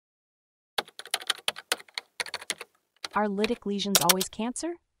Are lytic lesions always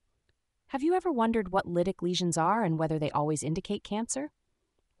cancer? Have you ever wondered what lytic lesions are and whether they always indicate cancer?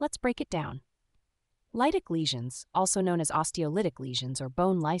 Let's break it down. Lytic lesions, also known as osteolytic lesions or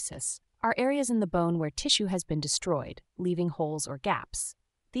bone lysis, are areas in the bone where tissue has been destroyed, leaving holes or gaps.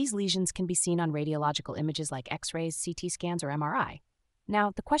 These lesions can be seen on radiological images like X-rays, CT scans, or MRI.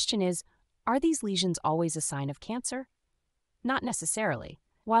 Now, the question is, are these lesions always a sign of cancer? Not necessarily.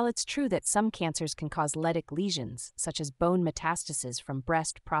 While it's true that some cancers can cause lytic lesions, such as bone metastases from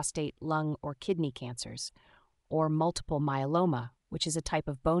breast, prostate, lung, or kidney cancers, or multiple myeloma, which is a type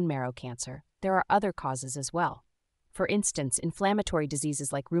of bone marrow cancer, there are other causes as well. For instance, inflammatory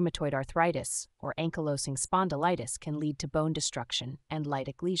diseases like rheumatoid arthritis or ankylosing spondylitis can lead to bone destruction and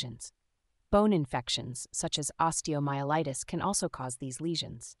lytic lesions. Bone infections, such as osteomyelitis, can also cause these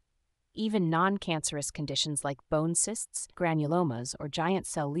lesions. Even non-cancerous conditions like bone cysts, granulomas, or giant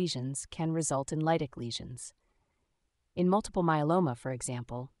cell lesions can result in lytic lesions. In multiple myeloma, for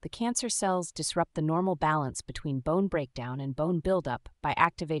example, the cancer cells disrupt the normal balance between bone breakdown and bone buildup by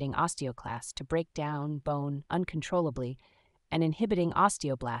activating osteoclasts to break down bone uncontrollably and inhibiting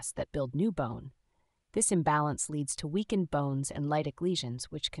osteoblasts that build new bone. This imbalance leads to weakened bones and lytic lesions,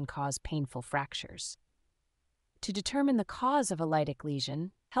 which can cause painful fractures. To determine the cause of a lytic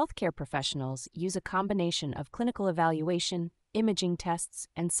lesion, healthcare professionals use a combination of clinical evaluation, imaging tests,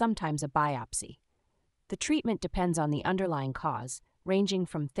 and sometimes a biopsy. The treatment depends on the underlying cause, ranging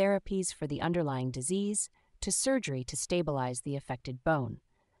from therapies for the underlying disease to surgery to stabilize the affected bone.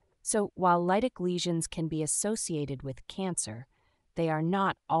 So, while lytic lesions can be associated with cancer, they are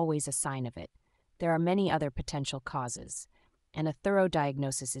not always a sign of it. There are many other potential causes, and a thorough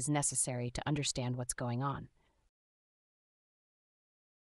diagnosis is necessary to understand what's going on.